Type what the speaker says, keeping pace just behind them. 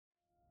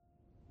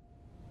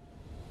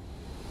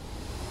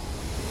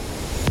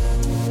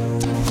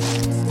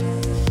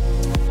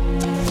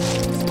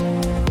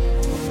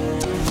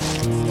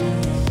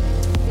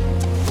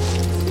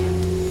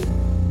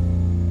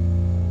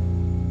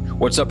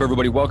What's up,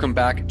 everybody? Welcome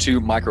back to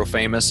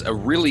Microfamous. A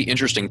really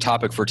interesting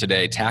topic for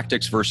today,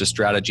 tactics versus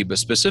strategy, but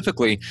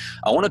specifically,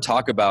 I want to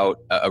talk about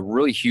a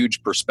really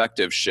huge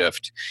perspective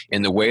shift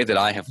in the way that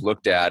I have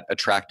looked at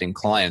attracting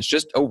clients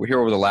just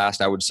over the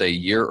last, I would say,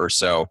 year or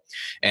so.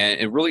 And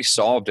it really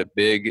solved a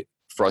big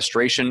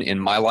frustration in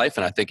my life,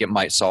 and I think it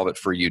might solve it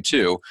for you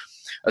too,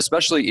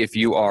 especially if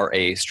you are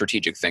a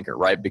strategic thinker,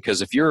 right? Because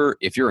if you're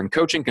in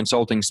coaching,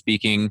 consulting,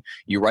 speaking,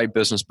 you write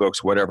business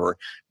books, whatever,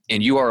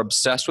 and you are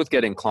obsessed with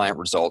getting client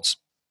results,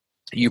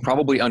 you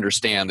probably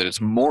understand that it's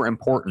more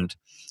important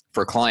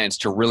for clients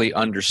to really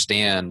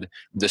understand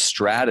the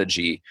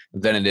strategy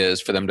than it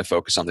is for them to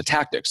focus on the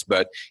tactics.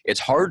 But it's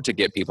hard to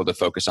get people to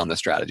focus on the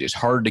strategy. It's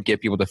hard to get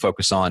people to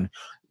focus on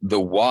the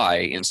why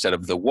instead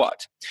of the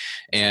what.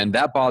 And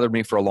that bothered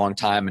me for a long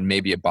time, and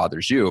maybe it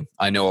bothers you.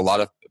 I know a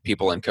lot of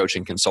people in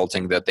coaching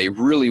consulting that they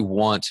really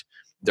want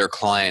their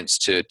clients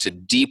to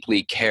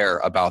deeply care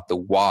about the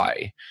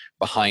why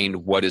behind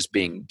what is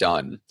being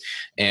done.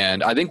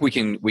 And I think we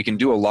can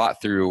do a lot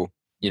through,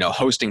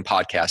 hosting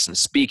podcasts and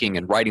speaking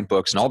and writing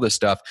books and all this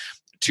stuff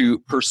to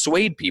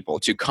persuade people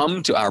to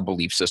come to our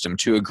belief system,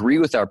 to agree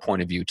with our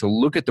point of view, to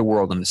look at the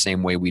world in the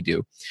same way we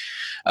do.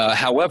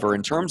 However,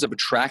 in terms of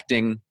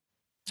attracting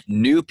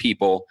new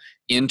people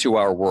into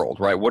our world,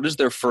 right? What is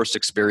their first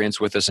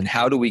experience with us, and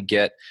how do we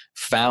get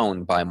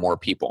found by more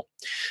people?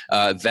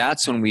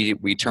 That's when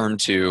we turn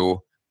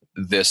to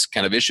this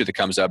kind of issue that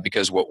comes up,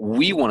 because what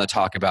we want to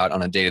talk about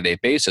on a day-to-day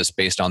basis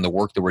based on the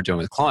work that we're doing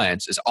with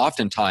clients is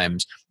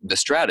oftentimes the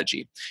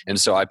strategy. And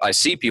so I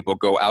see people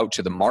go out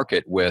to the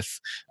market with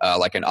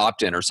like an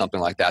opt-in or something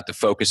like that. The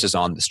focus is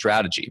on the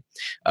strategy.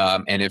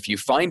 And if you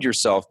find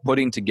yourself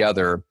putting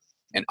together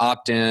an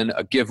opt-in,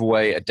 a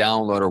giveaway, a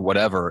download, or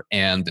whatever,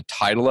 and the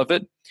title of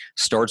it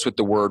starts with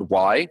the word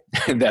why,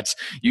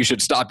 you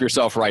should stop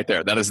yourself right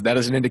there. That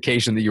is an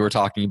indication that you were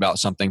talking about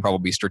something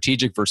probably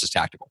strategic versus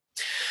tactical.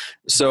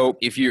 So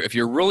if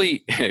you're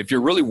really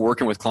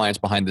working with clients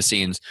behind the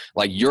scenes,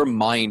 like your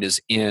mind is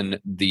in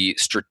the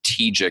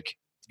strategic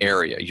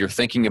area. You're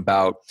thinking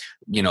about,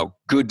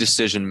 good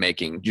decision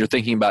making. You're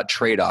thinking about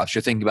trade-offs.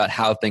 You're thinking about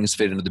how things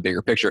fit into the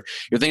bigger picture.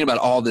 You're thinking about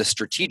all this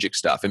strategic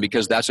stuff. And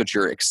because that's what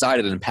you're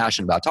excited and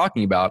passionate about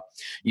talking about,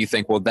 you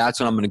think, well, that's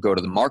what I'm going to go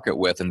to the market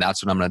with, and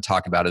that's what I'm going to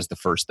talk about as the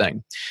first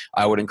thing.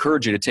 I would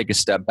encourage you to take a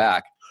step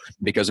back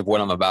because of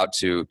what I'm about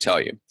to tell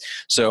you.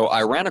 So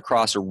I ran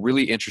across a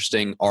really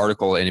interesting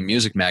article in a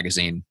music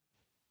magazine,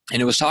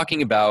 and it was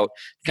talking about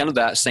kind of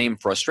that same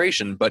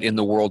frustration, but in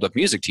the world of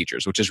music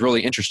teachers, which is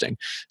really interesting.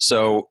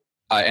 So,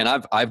 and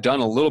I've done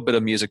a little bit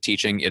of music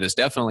teaching. It is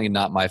definitely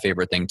not my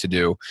favorite thing to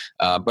do,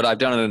 but I've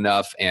done it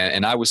enough.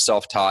 And I was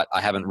self-taught. I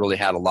haven't really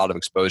had a lot of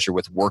exposure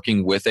with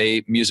working with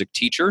a music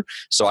teacher,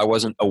 so I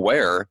wasn't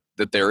aware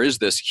that there is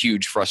this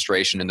huge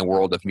frustration in the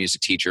world of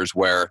music teachers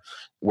where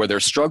they're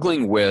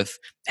struggling with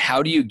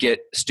how do you get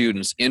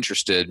students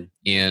interested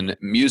in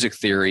music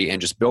theory and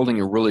just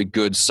building a really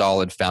good,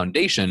 solid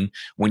foundation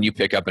when you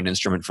pick up an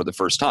instrument for the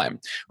first time,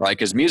 right?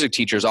 Because music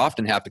teachers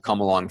often have to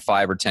come along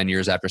 5 or 10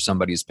 years after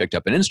somebody's picked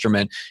up an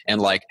instrument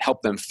and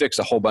help them fix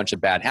a whole bunch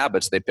of bad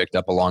habits they picked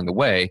up along the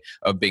way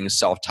of being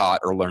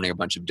self-taught or learning a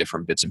bunch of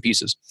different bits and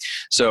pieces.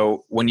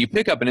 So when you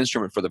pick up an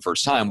instrument for the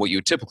first time, what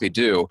you typically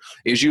do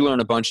is you learn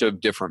a bunch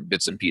of different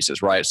bits and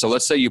pieces, right? So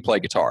let's say you play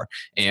guitar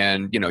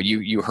and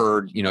you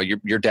heard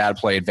your dad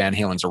played Van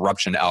Halen's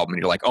Eruption album,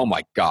 and you're like, oh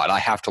my God, I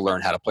have to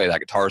learn how to play that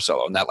guitar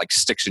solo, and that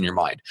sticks in your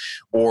mind.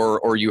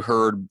 Or you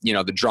heard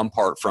the drum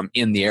part from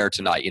In the Air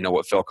Tonight,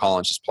 what Phil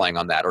Collins is playing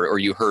on that, or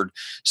you heard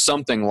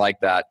something like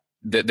that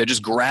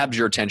just grabs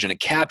your attention.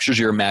 It captures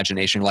your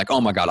imagination. You're like,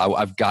 oh my God,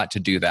 I've got to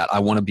do that. I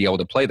want to be able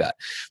to play that.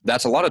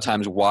 That's a lot of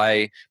times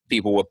why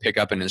people will pick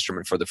up an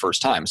instrument for the first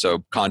time.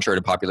 So contrary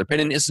to popular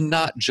opinion, it's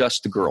not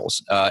just the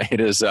girls. It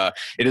is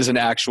an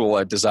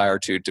actual desire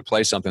to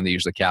play something that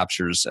usually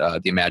captures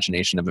the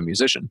imagination of a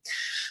musician.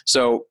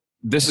 So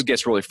this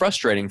gets really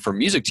frustrating for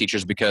music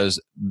teachers because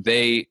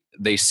they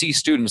see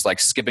students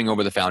skipping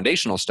over the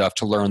foundational stuff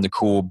to learn the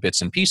cool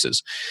bits and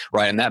pieces,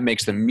 right? And that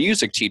makes the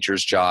music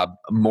teacher's job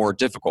more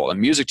difficult. A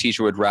music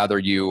teacher would rather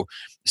you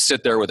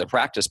sit there with a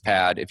practice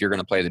pad if you're going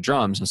to play the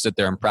drums and sit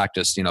there and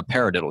practice,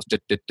 paradiddles,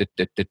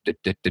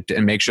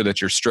 and make sure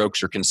that your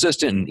strokes are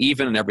consistent and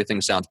even and everything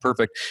sounds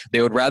perfect.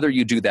 They would rather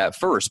you do that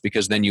first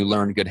because then you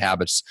learn good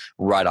habits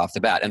right off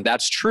the bat. And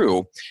that's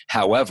true.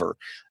 However,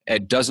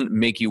 it doesn't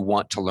make you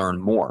want to learn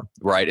more,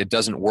 right? It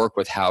doesn't work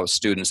with how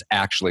students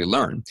actually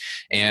learn.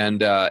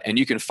 And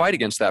you can fight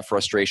against that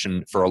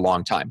frustration for a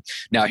long time.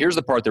 Now, here's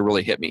the part that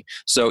really hit me.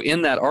 So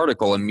in that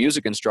article, a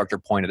music instructor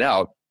pointed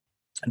out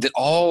that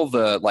all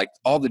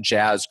the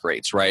jazz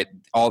greats, right?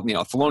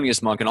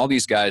 Thelonious Monk and all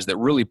these guys that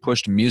really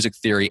pushed music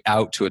theory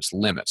out to its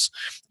limits.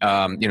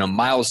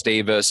 Miles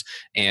Davis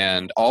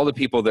and all the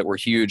people that were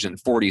huge in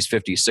 40s,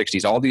 50s,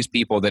 60s, all these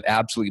people that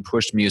absolutely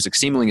pushed music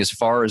seemingly as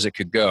far as it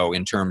could go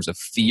in terms of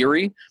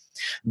theory.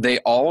 They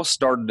all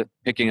started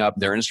picking up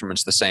their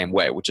instruments the same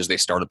way, which is they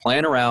started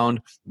playing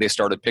around, they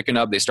started picking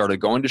up, they started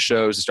going to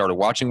shows, they started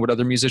watching what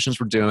other musicians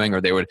were doing,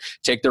 or they would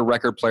take their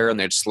record player and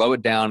they'd slow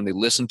it down and they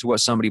listened to what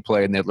somebody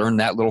played and they'd learn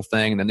that little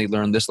thing and then they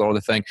learned this little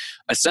other thing.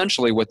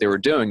 Essentially what they were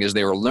doing is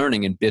they were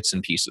learning in bits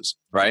and pieces,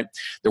 right?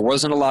 There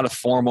wasn't a lot of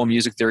formal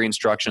music theory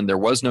instruction. There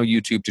was no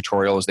YouTube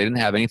tutorials. They didn't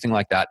have anything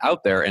like that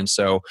out there. And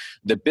so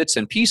the bits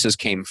and pieces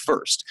came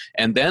first.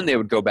 And then they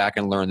would go back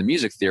and learn the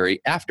music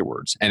theory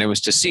afterwards. And it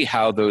was to see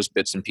how those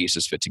bits and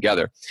pieces fit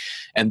together.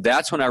 And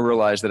that's when I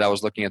realized that I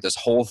was looking at this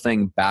whole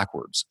thing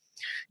backwards.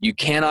 You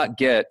cannot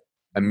get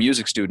a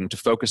music student to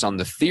focus on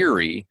the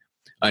theory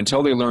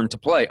until they learn to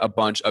play a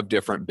bunch of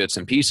different bits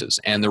and pieces.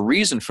 And the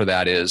reason for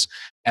that is,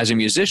 as a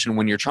musician,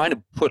 when you're trying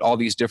to put all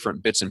these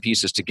different bits and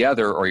pieces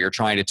together, or you're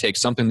trying to take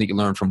something that you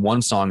learned from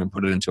one song and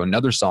put it into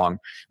another song,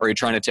 or you're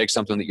trying to take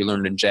something that you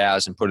learned in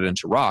jazz and put it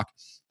into rock,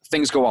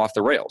 things go off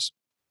the rails.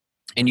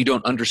 And you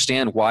don't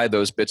understand why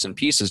those bits and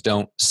pieces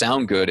don't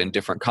sound good in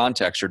different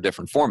contexts or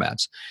different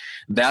formats.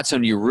 That's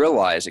when you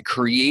realize it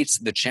creates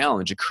the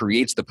challenge. It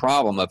creates the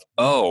problem of,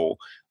 oh,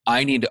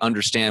 I need to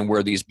understand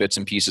where these bits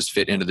and pieces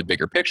fit into the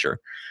bigger picture.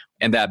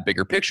 And that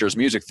bigger picture is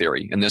music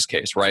theory in this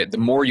case, right? The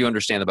more you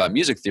understand about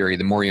music theory,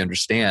 the more you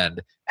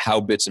understand how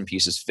bits and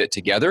pieces fit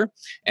together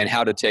and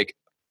how to take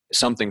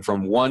something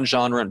from one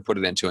genre and put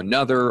it into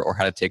another, or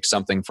how to take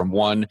something from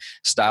one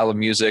style of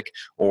music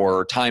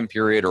or time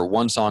period or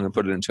one song and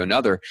put it into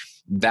another.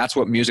 That's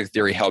what music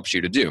theory helps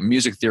you to do.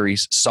 Music theory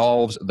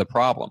solves the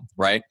problem,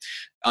 right?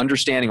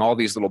 Understanding all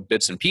these little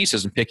bits and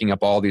pieces and picking up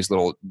all these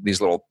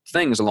little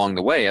things along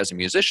the way as a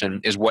musician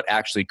is what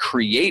actually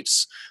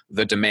creates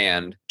the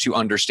demand to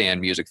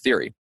understand music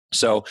theory.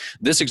 So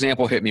this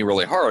example hit me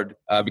really hard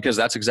because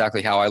that's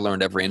exactly how I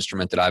learned every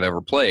instrument that I've ever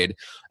played.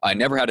 I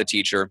never had a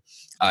teacher.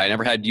 I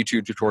never had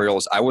YouTube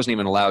tutorials. I wasn't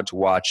even allowed to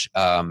watch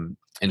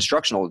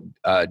instructional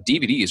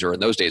DVDs, or in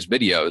those days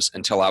videos,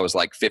 until I was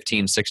like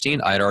 15,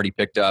 16. I had already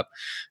picked up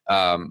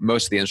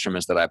most of the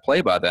instruments that I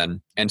play by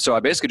then. And so I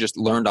basically just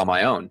learned on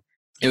my own.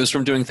 It was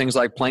from doing things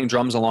like playing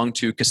drums along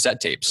to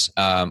cassette tapes,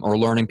 or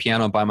learning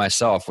piano by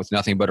myself with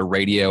nothing but a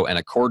radio and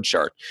a chord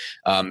chart.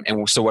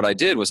 And so what I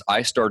did was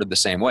I started the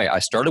same way. I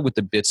started with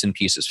the bits and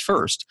pieces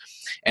first,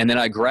 and then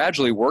I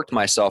gradually worked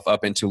myself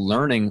up into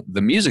learning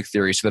the music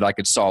theory so that I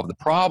could solve the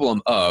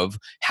problem of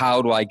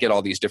how do I get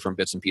all these different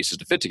bits and pieces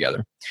to fit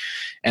together.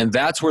 And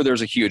that's where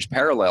there's a huge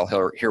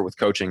parallel here with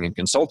coaching and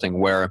consulting,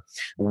 where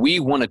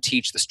we want to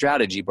teach the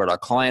strategy, but our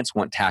clients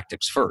want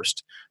tactics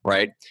first,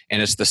 right?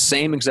 And it's the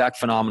same exact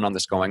phenomenon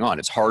that's going on.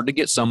 It's hard to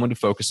get someone to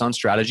focus on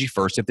strategy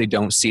first if they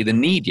don't see the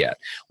need yet.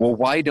 Well,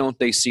 why don't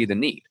they see the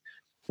need?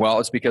 Well,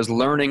 it's because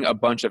learning a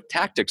bunch of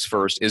tactics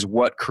first is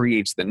what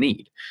creates the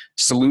need.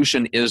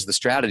 Solution is the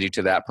strategy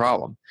to that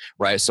problem,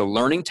 right? So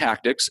learning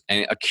tactics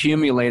and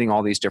accumulating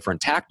all these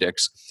different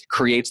tactics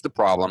creates the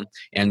problem,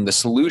 and the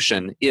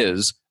solution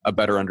is a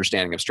better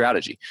understanding of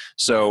strategy.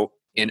 So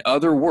in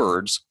other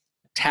words,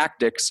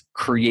 tactics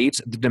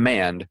creates the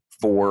demand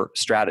for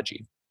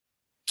strategy.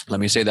 Let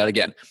me say that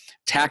again.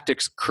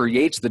 Tactics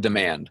creates the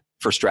demand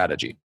for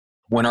strategy.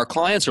 When our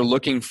clients are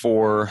looking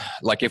for,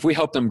 like if we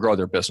help them grow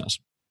their business,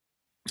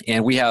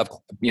 and we have,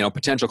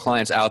 potential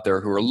clients out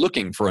there who are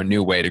looking for a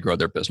new way to grow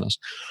their business,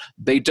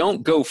 they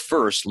don't go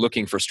first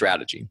looking for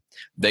strategy.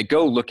 They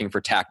go looking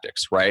for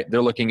tactics, right?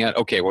 They're looking at,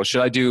 okay, well,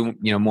 should I do,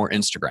 more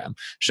Instagram?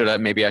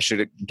 Maybe I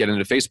should get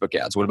into Facebook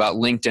ads? What about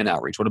LinkedIn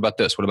outreach? What about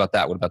this? What about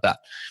that? What about that?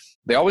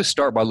 They always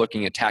start by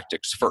looking at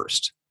tactics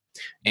first.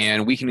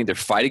 And we can either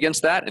fight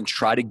against that and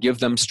try to give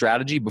them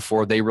strategy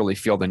before they really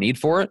feel the need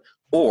for it,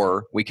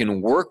 or we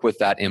can work with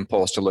that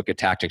impulse to look at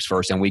tactics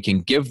first, and we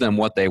can give them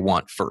what they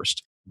want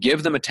first.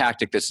 Give them a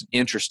tactic that's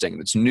interesting,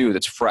 that's new,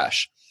 that's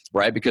fresh,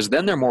 right? Because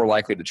then they're more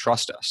likely to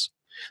trust us.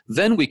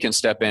 Then we can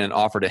step in and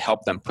offer to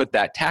help them put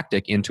that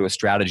tactic into a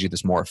strategy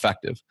that's more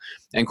effective.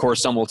 And of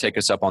course, some will take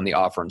us up on the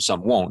offer and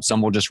some won't.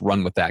 Some will just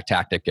run with that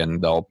tactic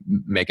and they'll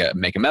make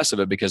a mess of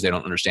it because they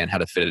don't understand how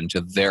to fit it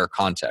into their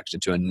context,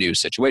 into a new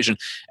situation.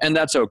 And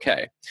that's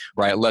okay,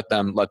 right? Let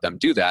them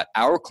do that.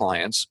 Our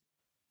clients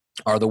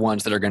are the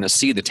ones that are going to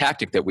see the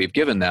tactic that we've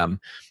given them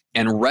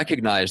and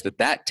recognize that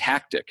that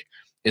tactic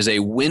is a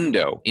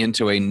window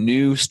into a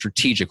new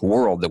strategic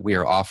world that we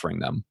are offering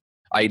them.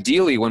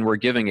 Ideally, when we're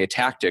giving a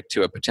tactic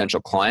to a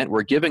potential client,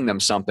 we're giving them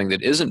something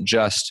that isn't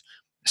just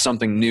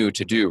something new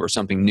to do or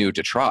something new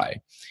to try.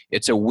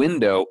 It's a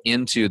window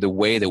into the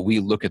way that we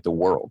look at the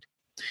world.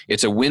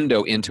 It's a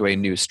window into a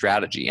new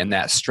strategy, and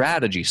that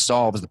strategy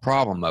solves the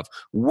problem of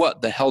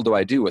what the hell do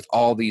I do with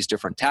all these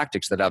different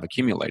tactics that I've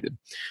accumulated,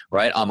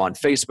 right? I'm on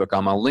Facebook,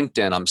 I'm on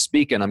LinkedIn, I'm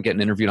speaking, I'm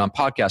getting interviewed on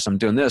podcasts, I'm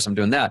doing this, I'm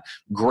doing that.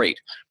 Great.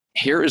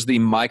 Here is the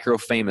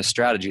micro-famous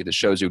strategy that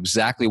shows you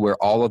exactly where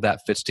all of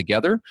that fits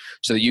together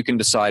so that you can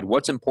decide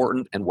what's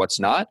important and what's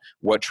not,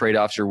 what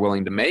trade-offs you're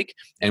willing to make,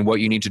 and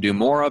what you need to do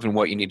more of and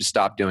what you need to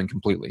stop doing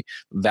completely.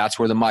 That's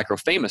where the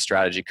micro-famous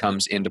strategy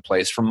comes into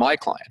place for my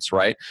clients,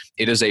 right?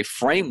 It is a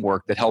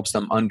framework that helps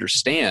them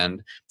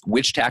understand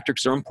which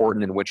tactics are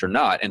important and which are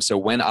not. And so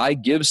when I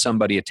give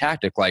somebody a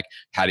tactic like,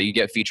 how do you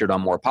get featured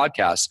on more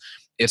podcasts?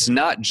 it's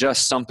not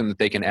just something that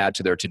they can add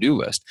to their to-do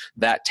list.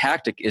 That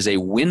tactic is a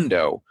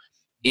window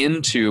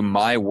into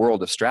my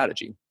world of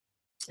strategy.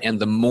 And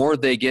the more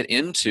they get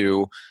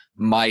into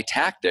my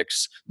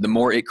tactics, the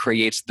more it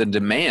creates the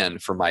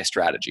demand for my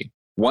strategy.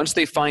 Once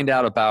they find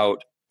out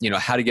about,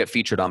 how to get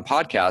featured on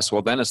podcasts,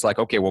 well, then it's like,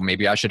 okay, well,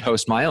 maybe I should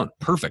host my own.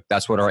 Perfect.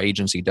 That's what our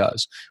agency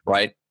does,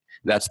 right?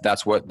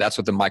 That's what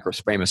the Micro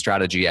Famous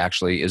strategy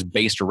actually is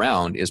based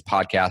around, is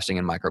podcasting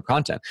and micro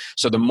content.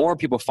 So the more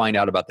people find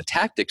out about the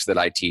tactics that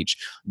I teach,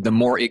 the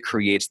more it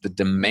creates the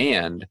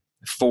demand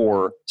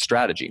for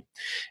strategy.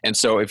 And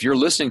so if you're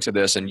listening to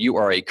this and you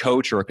are a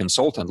coach or a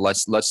consultant,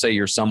 let's say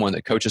you're someone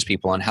that coaches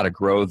people on how to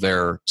grow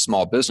their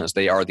small business.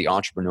 They are the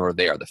entrepreneur,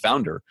 they are the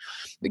founder.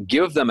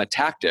 Give them a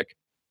tactic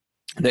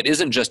that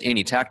isn't just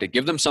any tactic.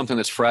 Give them something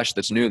that's fresh,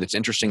 that's new, that's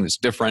interesting, that's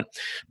different,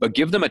 but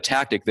give them a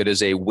tactic that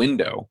is a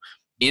window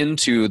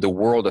into the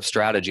world of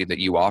strategy that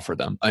you offer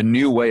them, a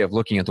new way of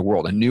looking at the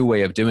world, a new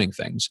way of doing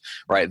things,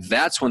 right?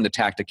 That's when the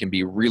tactic can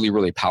be really,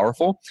 really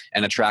powerful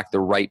and attract the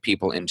right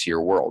people into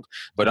your world.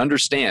 But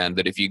understand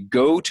that if you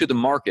go to the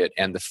market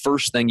and the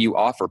first thing you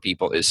offer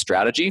people is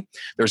strategy,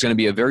 there's going to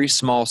be a very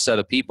small set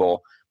of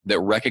people that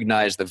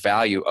recognize the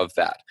value of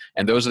that.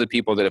 And those are the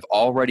people that have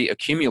already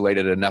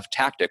accumulated enough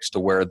tactics to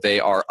where they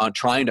are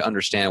trying to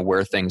understand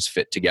where things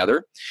fit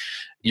together.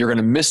 You're going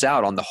to miss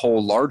out on the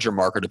whole larger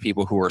market of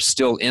people who are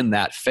still in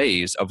that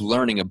phase of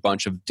learning a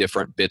bunch of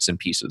different bits and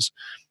pieces.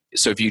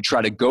 So if you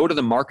try to go to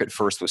the market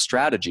first with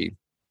strategy,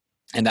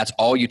 and that's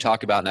all you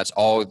talk about, and that's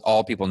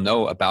all people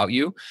know about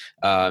you,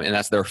 and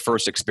that's their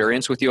first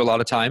experience with you a lot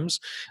of times,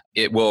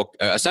 it will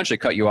essentially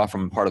cut you off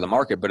from part of the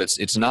market, but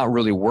it's not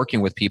really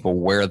working with people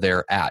where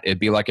they're at. It'd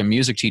be like a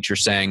music teacher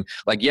saying,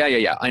 like,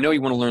 yeah, I know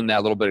you want to learn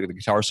that little bit of the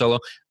guitar solo.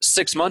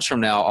 6 months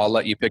from now, I'll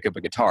let you pick up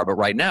a guitar, but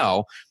right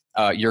now,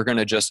 you're going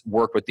to just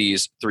work with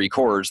these 3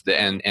 chords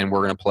and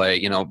we're going to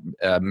play,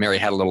 Mary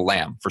Had a Little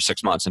Lamb for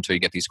 6 months until you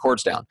get these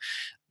chords down.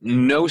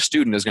 No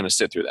student is going to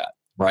sit through that,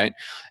 right?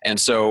 And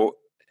so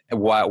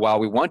while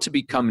we want to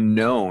become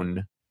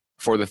known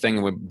for the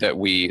thing that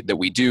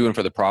we do and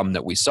for the problem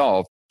that we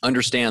solve,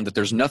 understand that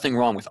there's nothing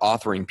wrong with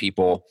offering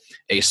people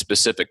a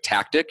specific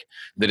tactic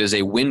that is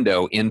a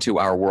window into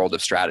our world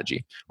of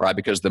strategy, right?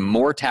 Because the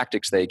more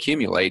tactics they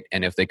accumulate,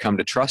 and if they come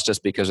to trust us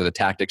because of the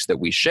tactics that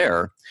we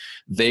share,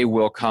 they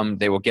will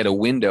get a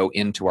window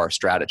into our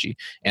strategy.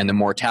 And the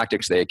more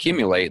tactics they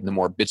accumulate, the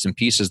more bits and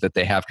pieces that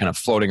they have kind of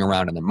floating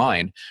around in the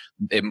mind,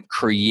 it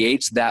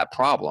creates that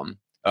problem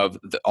of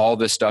all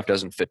this stuff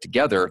doesn't fit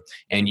together,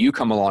 and you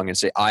come along and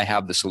say, I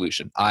have the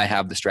solution. I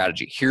have the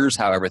strategy. Here's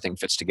how everything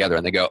fits together.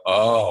 And they go,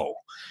 oh,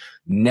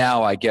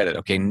 now I get it.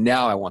 Okay,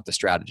 now I want the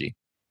strategy,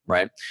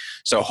 right?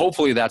 So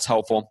hopefully that's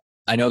helpful.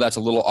 I know that's a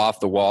little off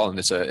the wall, and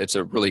it's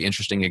a really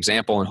interesting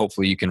example, and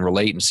hopefully you can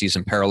relate and see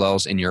some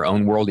parallels in your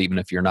own world, even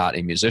if you're not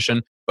a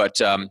musician. But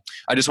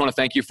I just want to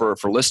thank you for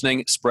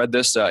listening. Spread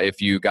this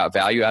if you got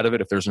value out of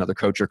it. If there's another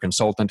coach or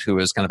consultant who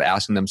is kind of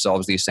asking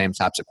themselves these same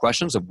types of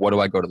questions of what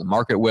do I go to the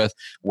market with?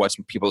 What's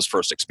people's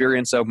first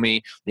experience of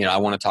me? I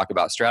want to talk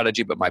about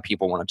strategy, but my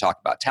people want to talk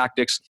about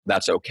tactics.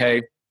 That's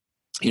okay.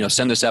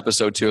 Send this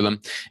episode to them.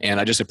 And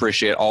I just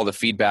appreciate all the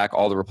feedback,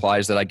 all the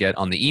replies that I get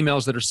on the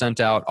emails that are sent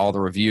out, all the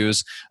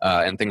reviews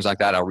and things like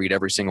that. I'll read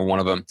every single one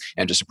of them,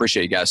 and just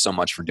appreciate you guys so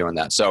much for doing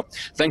that. So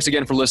thanks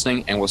again for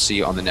listening, and we'll see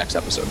you on the next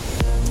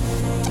episode.